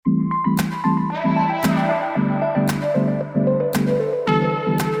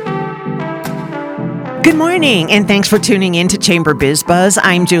Good morning, and thanks for tuning in to Chamber Biz Buzz.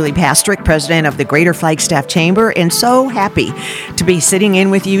 I'm Julie Pastrick, president of the Greater Flagstaff Chamber, and so happy to be sitting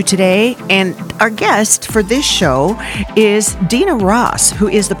in with you today. And our guest for this show is Dina Ross, who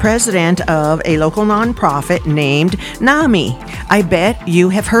is the president of a local nonprofit named NAMI. I bet you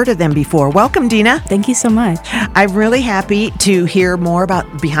have heard of them before. Welcome, Dina. Thank you so much. I'm really happy to hear more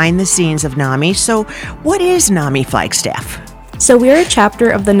about behind the scenes of NAMI. So what is NAMI Flagstaff? So we're a chapter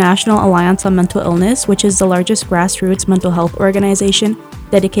of the National Alliance on Mental Illness, which is the largest grassroots mental health organization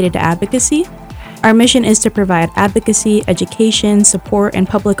dedicated to advocacy. Our mission is to provide advocacy, education, support, and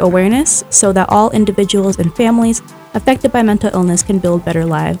public awareness so that all individuals and families affected by mental illness can build better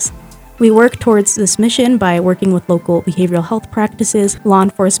lives. We work towards this mission by working with local behavioral health practices, law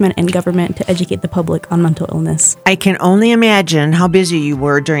enforcement, and government to educate the public on mental illness. I can only imagine how busy you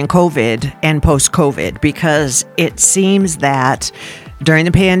were during COVID and post-COVID, because it seems that during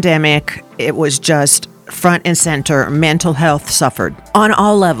the pandemic, it was just front and center. Mental health suffered on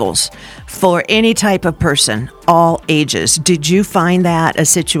all levels for any type of person, all ages. Did you find that a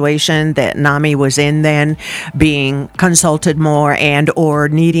situation that NAMI was in then, being consulted more and or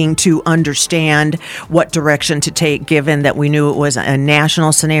needing to understand what direction to take, given that we knew it was a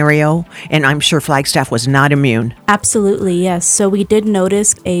national scenario? And I'm sure Flagstaff was not immune. Absolutely, yes. So we did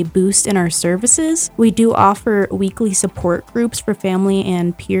notice a boost in our services. We do offer weekly support groups for family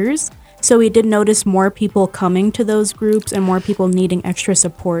and peers. So we did notice more people coming to those groups and more people needing extra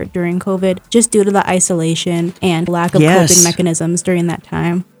support during COVID, just due to the isolation and lack of coping mechanisms during that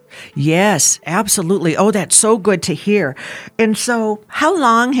time. Yes, absolutely. Oh, that's so good to hear. And so how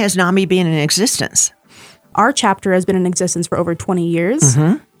long has NAMI been in existence? Our chapter has been in existence for over 20 years,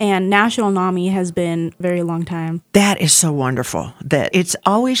 and National NAMI has been a very long time. That is so wonderful. That it's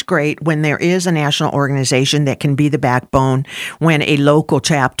always great when there is a national organization that can be the backbone when a local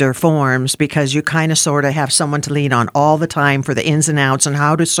chapter forms, because you kind of sort of have someone to lean on all the time for the ins and outs and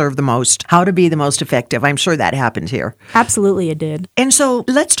how to serve the most, how to be the most effective. I'm sure that happened here. Absolutely, it did. And so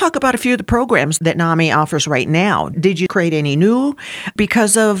let's talk about a few of the programs that NAMI offers right now. Did you create any new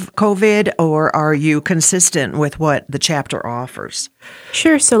because of COVID, or are you consistent with what the chapter offers?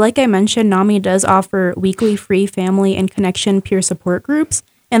 Sure. So like I mentioned, NAMI does offer weekly free family and connection peer support groups,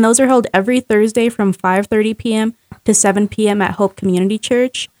 and those are held every Thursday from 5:30 p.m. to 7 p.m. at Hope Community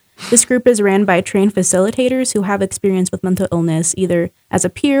Church. This group is ran by trained facilitators who have experience with mental illness, either as a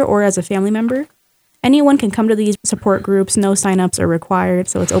peer or as a family member. Anyone can come to these support groups. No signups are required,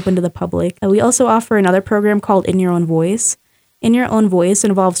 so it's open to the public. We also offer another program called In Your Own Voice. In Your Own Voice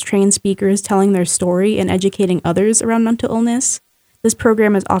involves trained speakers telling their story and educating others around mental illness. This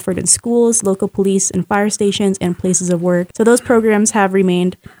program is offered in schools, local police and fire stations, and places of work. So those programs have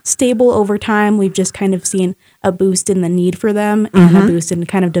remained stable over time. We've just kind of seen a boost in the need for them and a boost in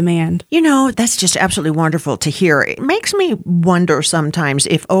kind of demand. You know, that's just absolutely wonderful to hear. It makes me wonder sometimes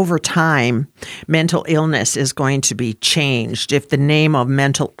if over time mental illness is going to be changed, if the name of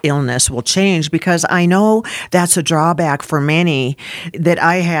mental illness will change, because I know that's a drawback for many that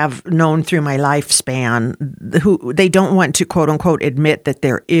I have known through my lifespan, who they don't want to quote unquote admit that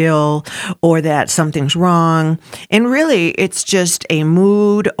they're ill or that something's wrong. And really, it's just a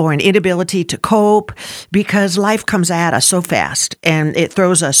mood or an inability to cope, because life comes at us so fast and it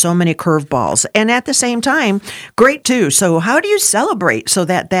throws us so many curveballs. And at the same time, great too. So how do you celebrate so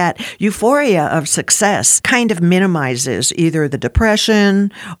that that euphoria of success kind of minimizes either the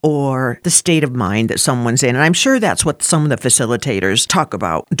depression or the state of mind that someone's in? And I'm sure that's what some of the facilitators talk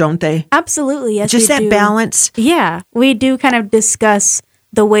about, don't they? Absolutely, yes. Just that balance. Yeah, we do kind of discuss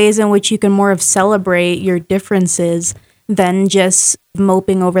the ways in which you can more of celebrate your differences than just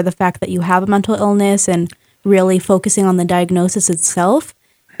moping over the fact that you have a mental illness and really focusing on the diagnosis itself.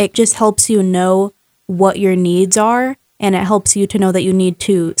 It just helps you know what your needs are, and it helps you to know that you need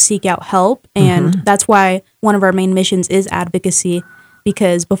to seek out help. And that's why one of our main missions is advocacy,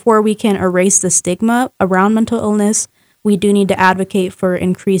 because before we can erase the stigma around mental illness, we do need to advocate for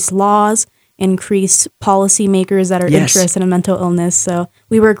increased laws, increase policymakers that are interested in mental illness. So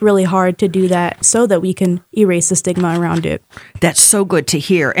we work really hard to do that so that we can erase the stigma around it. That's so good to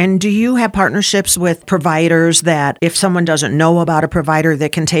hear. And do you have partnerships with providers that if someone doesn't know about a provider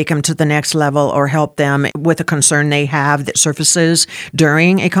that can take them to the next level or help them with a concern they have that surfaces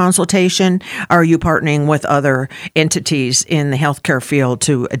during a consultation? Are you partnering with other entities in the healthcare field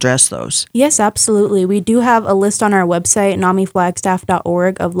to address those? Yes, absolutely. We do have a list on our website,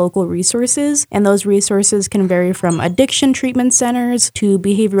 namiflagstaff.org, of local resources. And those resources can vary from addiction treatment centers to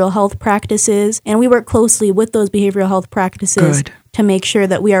behavioral health practices. And we work closely with those behavioral health practices to make sure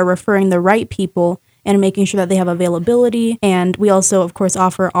that we are referring the right people and making sure that they have availability. And we also, of course,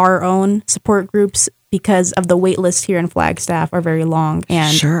 offer our own support groups because of the wait lists here in Flagstaff are very long,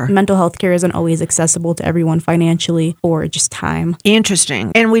 and Sure. mental health care isn't always accessible to everyone financially or just time.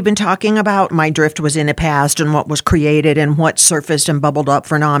 Interesting. And we've been talking about my drift was in the past and what was created and what surfaced and bubbled up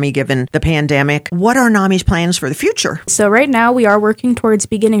for NAMI given the pandemic. What are NAMI's plans for the future? So right now we are working towards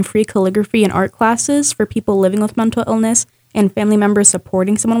beginning free calligraphy and art classes for people living with mental illness and family members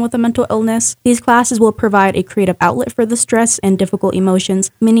supporting someone with a mental illness. These classes will provide a creative outlet for the stress and difficult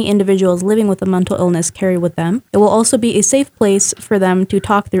emotions many individuals living with a mental illness carry with them. It will also be a safe place for them to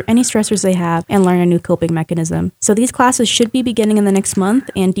talk through any stressors they have and learn a new coping mechanism. So these classes should be beginning in the next month,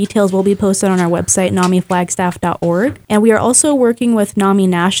 and details will be posted on our website, namiflagstaff.org. And we are also working with NAMI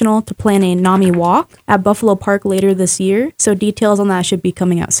National to plan a NAMI walk at Buffalo Park later this year. So details on that should be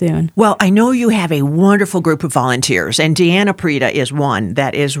coming out soon. Well, I know you have a wonderful group of volunteers, and Deanna Prida is one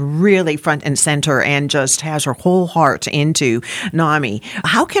that is really front and center and just has her whole heart into NAMI.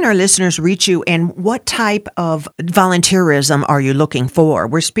 How can our listeners reach you, and what type of volunteerism are you looking for?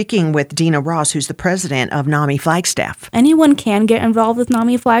 We're speaking with Dina Ross, who's the president of NAMI Flagstaff. Anyone can get involved with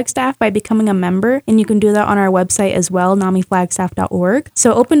NAMI Flagstaff by becoming a member, and you can do that on our website as well, namiflagstaff.org.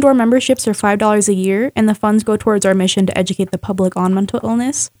 So open door memberships are $5 a year, and the funds go towards our mission to educate the public on mental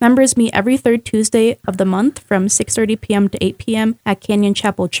illness. Members meet every third Tuesday of the month from 6:30 p.m. to 8 p.m. at Canyon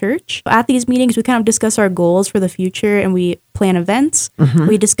Chapel Church. At these meetings, we kind of discuss our goals for the future, and we plan events.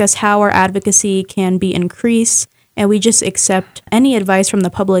 We discuss how our advocacy can be increased, and we just accept any advice from the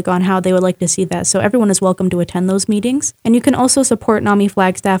public on how they would like to see that. So everyone is welcome to attend those meetings. And you can also support NAMI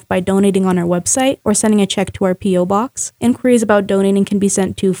Flagstaff by donating on our website or sending a check to our P.O. Box. Inquiries about donating can be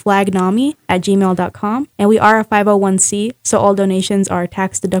sent to flagnami@gmail.com. And we are a 501c, so all donations are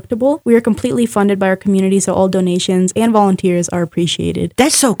tax deductible. We are completely funded by our community, so all donations and volunteers are appreciated.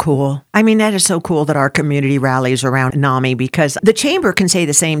 That's so cool. I mean, that is so cool that our community rallies around NAMI, because the chamber can say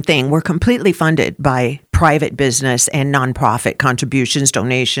the same thing. We're completely funded by private business and nonprofit contributions,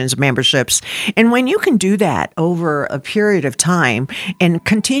 donations, memberships. And when you can do that over a period of time and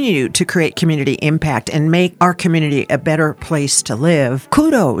continue to create community impact and make our community a better place to live,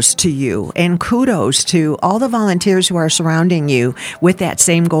 kudos to you, and kudos to all the volunteers who are surrounding you with that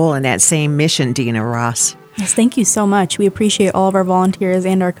same goal and that same mission, Dina Ross. Yes, thank you so much. We appreciate all of our volunteers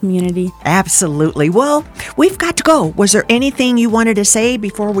and our community. Absolutely. Well, we've got to go. Was there anything you wanted to say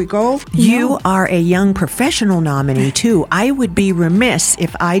before we go? No. You are a young professional nominee, too. I would be remiss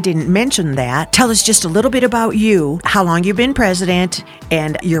if I didn't mention that. Tell us just a little bit about you, how long you've been president,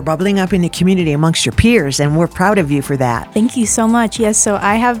 and you're bubbling up in the community amongst your peers, and we're proud of you for that. Thank you so much. Yes, so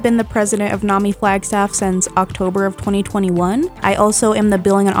I have been the president of NAMI Flagstaff since October of 2021. I also am the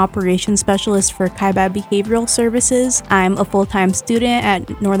billing and operations specialist for Kaibab Behavioral Services. I'm a full-time student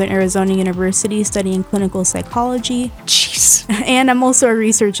at Northern Arizona University studying clinical psychology. Jeez. And I'm also a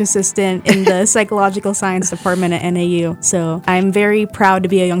research assistant in the psychological science department at NAU. So I'm very proud to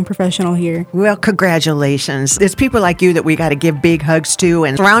be a young professional here. Well, congratulations. It's people like you that we got to give big hugs to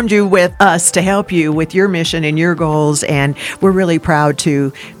and surround you with us to help you with your mission and your goals. And we're really proud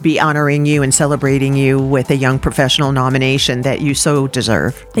to be honoring you and celebrating you with a young professional nomination that you so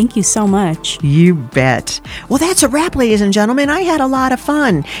deserve. Thank you so much. You bet. Well, that's a wrap, ladies and gentlemen. I had a lot of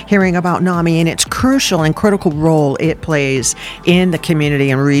fun hearing about NAMI and its crucial and critical role it plays in the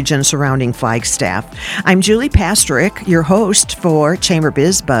community and region surrounding Flagstaff. I'm Julie Pastrick, your host for Chamber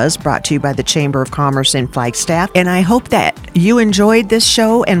Biz Buzz, brought to you by the Chamber of Commerce in Flagstaff. And I hope that you enjoyed this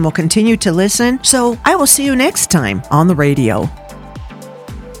show and will continue to listen. So I will see you next time on the radio.